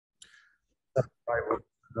Right, with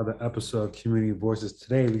another episode of Community Voices.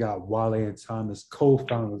 Today we got Wale and Thomas,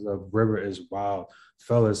 co-founders of River is Wild.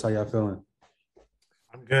 Fellas, how y'all feeling?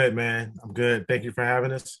 I'm good, man. I'm good. Thank you for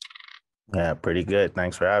having us. Yeah, pretty good.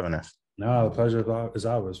 Thanks for having us. No, the pleasure is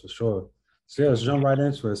ours for sure. So yeah, let's jump right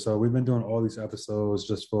into it. So we've been doing all these episodes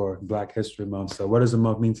just for Black History Month. So what does the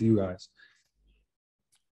month mean to you guys?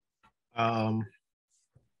 Um,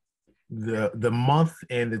 the month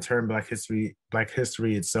and the term Black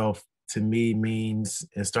History itself to me means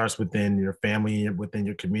it starts within your family and within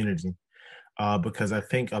your community. Because I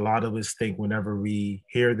think a lot of us think whenever we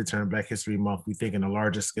hear the term Black History Month, we think in a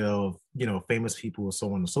larger scale of famous people and so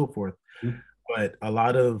on and so forth. Hmm. But a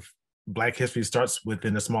lot of Black history starts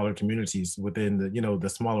within the smaller communities, within the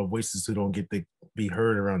smaller voices who don't get to be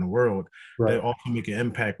heard around the world. They Right. also make an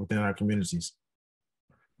impact within our communities.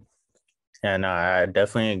 And I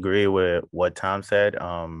definitely agree with what Tom said.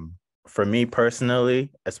 For me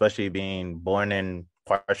personally, especially being born and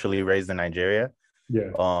partially raised in Nigeria,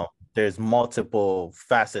 Yeah. um, there's multiple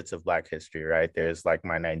facets of Black history, right? There's like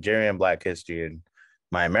my Nigerian Black history and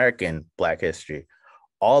my American Black history,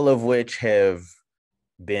 all of which have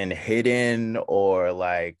been hidden or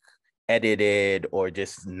like edited or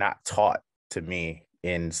just not taught to me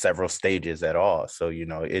in several stages at all. So,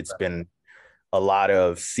 it's been a lot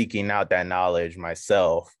of seeking out that knowledge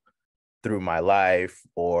myself through my life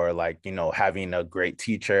or like, having a great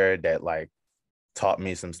teacher that like taught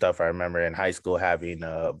me some stuff. I remember in high school having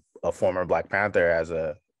a former Black Panther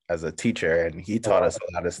as a teacher, and he taught us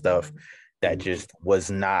a lot of stuff that just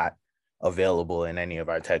was not available in any of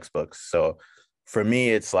our textbooks. So for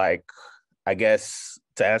me, it's like, I guess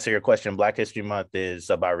to answer your question, Black History Month is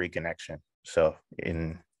about reconnection. So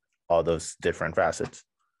in all those different facets.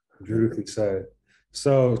 Beautifully said.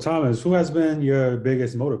 So Thomas, who has been your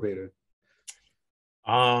biggest motivator?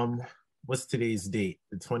 Um, what's today's date?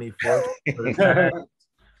 The 24th.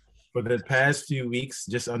 For the past few weeks,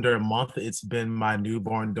 just under a month, it's been my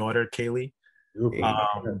newborn daughter, Kaylee. Beautiful.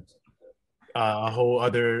 Um, a whole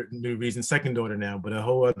other new reason, second daughter now, but a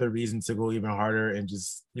whole other reason to go even harder and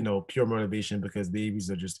just, pure motivation because babies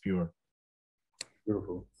are just pure.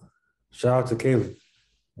 Beautiful. Shout out to Kaylee.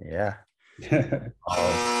 Yeah.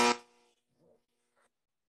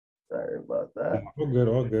 Sorry about that. All good,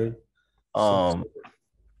 all good. So, Um,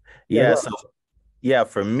 yeah, yeah, go so yeah,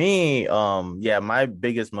 for me, yeah, my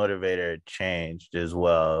biggest motivator changed as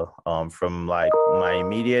well. From like my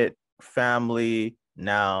immediate family,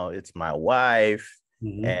 now it's my wife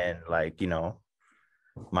ahead. and like,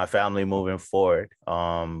 my family moving forward.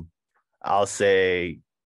 I'll say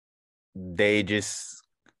they just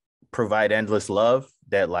provide endless love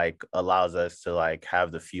that like allows us to like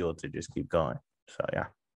have the fuel to just keep going. So yeah.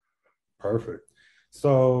 Perfect.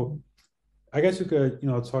 So I guess you could,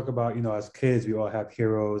 talk about, as kids, we all have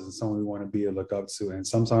heroes and someone we want to be or look up to. And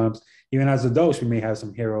sometimes, even as adults, we may have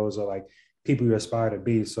some heroes or like people you aspire to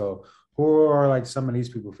be. So who are like some of these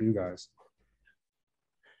people for you guys?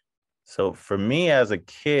 So for me as a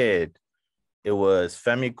kid, it was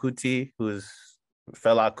Femi Kuti, who's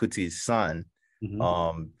Fela Kuti's son.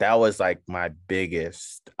 Hmm. That was like my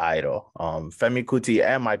biggest idol. Femi Kuti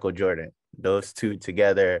and Michael Jordan, those two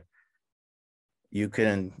together, they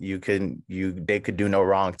could do no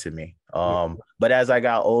wrong to me. Yeah. But as I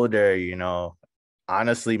got older,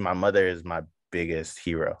 honestly, my mother is my biggest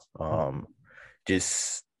hero.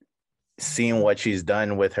 Just seeing what she's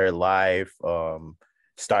done with her life,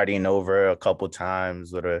 starting over a couple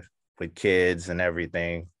times with kids and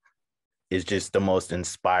everything is just the most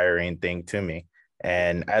inspiring thing to me.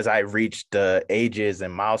 And as I reached the ages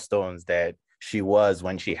and milestones that she was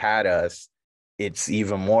when she had us, it's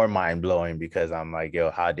even more mind blowing because I'm like, yo,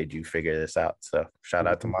 how did you figure this out? So shout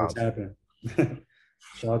out to This moms. happened.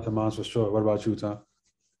 Shout out to moms for sure. What about you, Tom?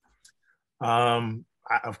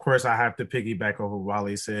 Of course, I have to piggyback over what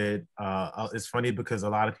Wally said. It's funny because a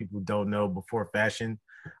lot of people don't know before fashion,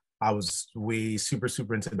 I was way super,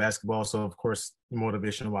 super into basketball. So, of course,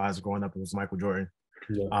 motivation wise, growing up, it was Michael Jordan.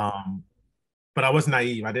 Yeah. Um, but I was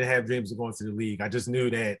naive. I didn't have dreams of going to the league. I just knew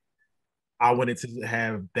that I wanted to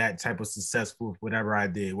have that type of success with whatever I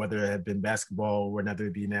did, whether it had been basketball or whether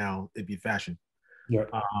it be now, it'd be fashion. Yeah.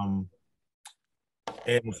 Um,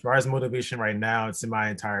 and as far as motivation right now, it's in my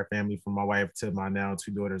entire family, from my wife to my now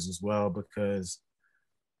two daughters as well, because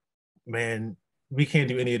man, we can't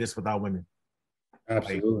do any of this without women. Like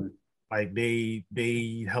Absolutely. like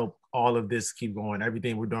they help all of this keep going.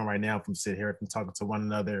 Everything we're doing right now, from sit here, from talking to one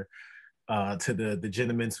another, to the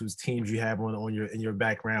gentlemen whose teams you have on your in your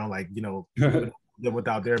background, like we would them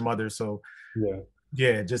without their mother. So Yeah.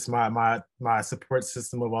 yeah, just my support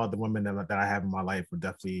system of all the women that I have in my life were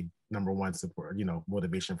definitely number one support,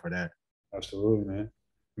 motivation for that. Absolutely, man.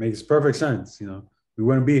 Makes perfect sense. We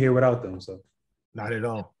wouldn't be here without them. So Not at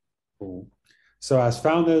all. cool. So as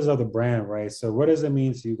founders of the brand, right? So what does it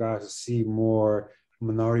mean to you guys to see more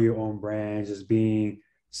minority-owned brands just being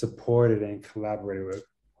supported and collaborated with?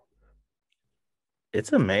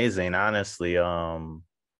 It's amazing, honestly.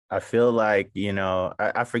 I feel like,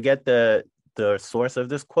 I forget the source of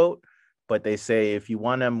this quote, but they say if you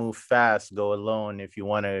want to move fast, go alone. If you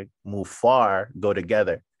want to move far, go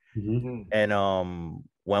together. Mm-hmm. Mm. And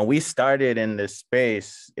when we started in this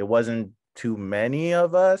space, it wasn't too many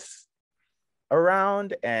of us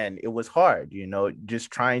around, and it was hard, just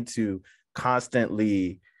trying to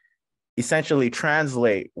constantly essentially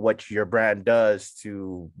translate what your brand does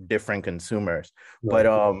to different consumers. But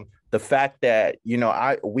Right. the fact that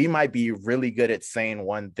we might be really good at saying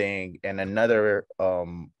one thing, and another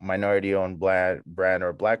minority owned brand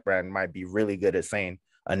or black brand might be really good at saying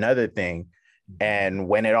another thing, and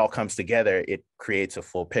when it all comes together, it creates a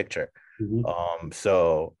full picture. Mm-hmm.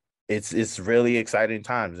 So it's really exciting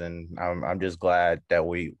times, and I'm just glad that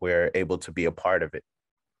we're able to be a part of it.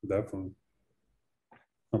 Definitely.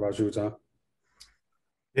 How about you, Tom?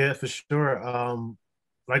 Yeah, for sure.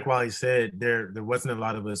 Like Wally said, there wasn't a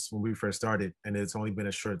lot of us when we first started, and it's only been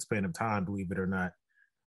a short span of time, believe it or not.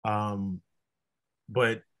 Um,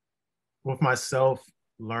 but with myself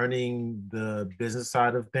learning the business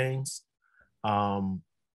side of things, um,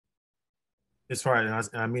 as far as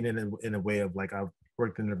I mean, in a way of like I've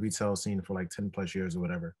worked in the retail scene for like 10 plus years or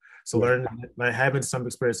whatever. So Right. learning, like having some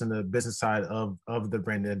experience in the business side of the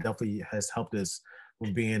brand, that definitely has helped us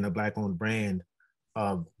with being a black owned brand.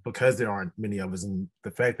 Because there aren't many of us, and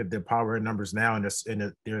the fact that there are power in numbers now,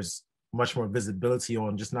 there's much more visibility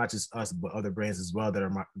on not just us but other brands as well that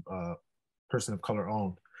are person of color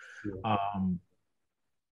owned. Yeah. Um,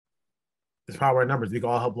 there's power in numbers. We can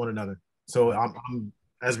all help one another. So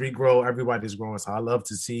as we grow, everybody's growing. So I love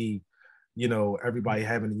to see, everybody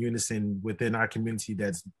having a unison within our community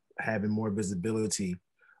that's having more visibility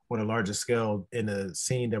on a larger scale in a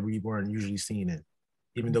scene that we weren't usually seen in,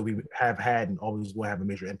 even though we have had and always will have a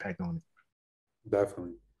major impact on it.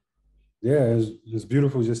 Definitely. Yeah, it's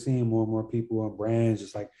beautiful just seeing more and more people and brands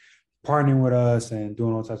just like partnering with us and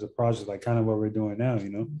doing all types of projects, like kind of what we're doing now.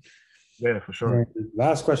 Yeah, for sure. And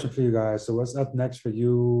last question for you guys. So what's up next for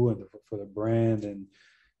you and for the brand and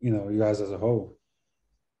you guys as a whole?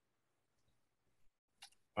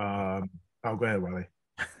 Um, I'll go ahead, Wiley.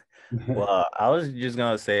 Well, I was just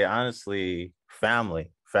gonna say honestly, family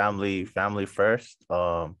first.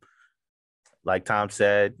 Like Tom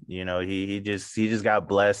said, he just got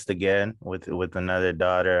blessed again with another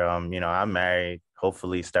daughter. I'm married,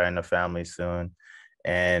 hopefully starting a family soon,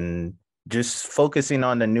 and just focusing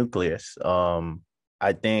on the nucleus.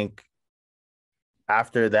 I think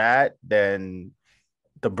after that, then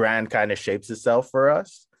the brand kind of shapes itself for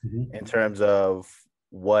us Mhm. in terms of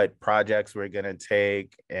what projects we're gonna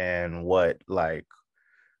take and what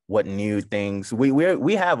new things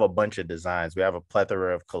we have a bunch of designs, we have a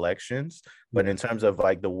plethora of collections, but Yeah, in terms of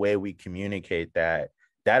like the way we communicate that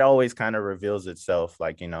always kind of reveals itself,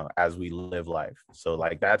 like as we live life. So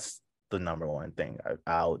like that's the number one thing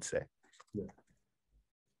I would say. Yeah.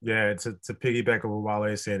 Yeah, to piggyback on what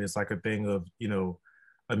Wale said, it's like a thing of,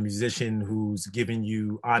 a musician who's giving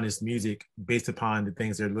you honest music based upon the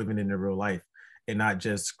things they're living in their real life and not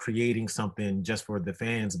just creating something just for the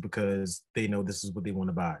fans because they know this is what they want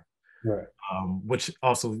to buy. right. Which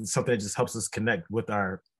also is something that just helps us connect with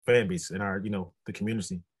our fan base and our, the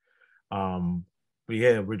community. Um, but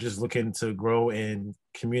yeah, we're just looking to grow and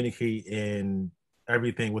communicate in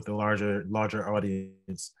everything with a larger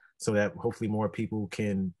audience so that hopefully more people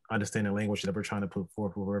can understand the language that we're trying to put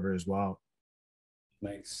forth with River as well.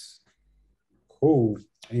 Nice. Cool.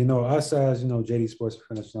 Us as, JD Sports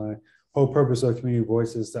Finish Line, whole purpose of community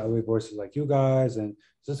voices to elevate voices like you guys and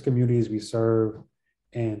just communities we serve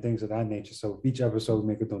and things of that nature. So each episode, we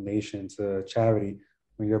make a donation to charity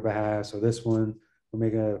on your behalf. So this one, we're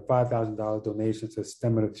making a $5,000 donation to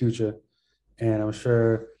STEM of the Future. And I'm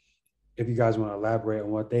sure if you guys want to elaborate on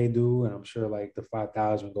what they do, and I'm sure like the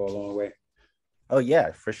 5,000 go a long way. Oh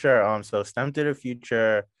yeah, for sure. So STEM to the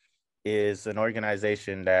Future is an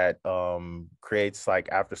organization that creates like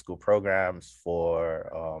after school programs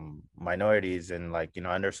for minorities and like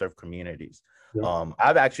underserved communities. Yep.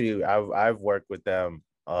 I've worked with them.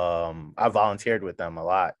 I volunteered with them a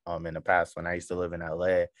lot in the past when I used to live in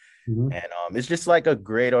LA. Mm-hmm. And it's just like a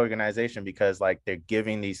great organization because like they're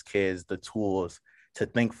giving these kids the tools to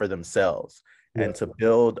think for themselves Yeah. and to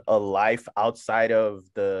build a life outside of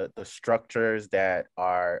the structures that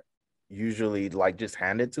are usually like just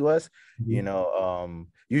handed to us. Mm-hmm. You know,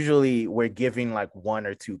 usually we're giving like one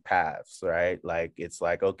or two paths, right? Like it's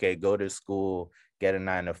like, okay, go to school, get a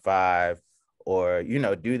 9 to 5, or you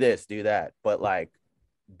know, do this, do that. But like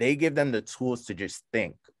they give them the tools to just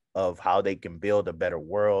think of how they can build a better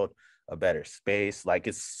world, a better space. Like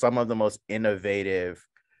it's some of the most innovative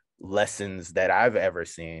lessons that I've ever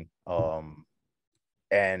seen.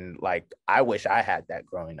 And like I wish I had that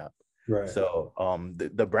growing up. Right. So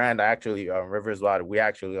the brand actually Rivers Water, we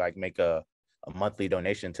actually like make a monthly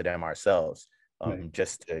donation to them ourselves, Right.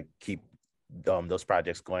 just to keep those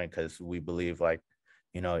projects going, because we believe like,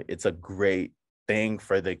 you know, it's a great thing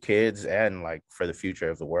for the kids and like for the future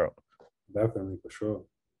of the world. Definitely, for sure.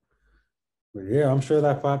 But yeah, I'm sure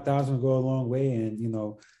that 5,000 will go a long way, and you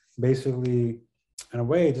know, basically, in a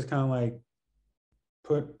way, just kind of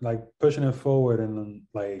like pushing it forward and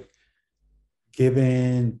like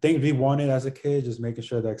giving things we wanted as a kid, just making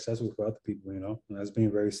sure they're accessible for other people, you know, and that's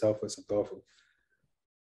being very selfless and thoughtful.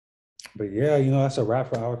 But yeah, you know, that's a wrap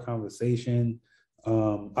for our conversation.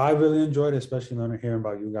 I really enjoyed it, especially hearing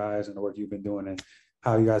about you guys and the work you've been doing and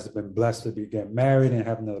how you guys have been blessed to be getting married and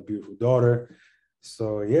have another beautiful daughter.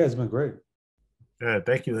 So yeah, it's been great. Yeah,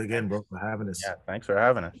 thank you again, bro, for having us. Yeah, thanks for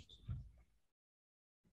having us.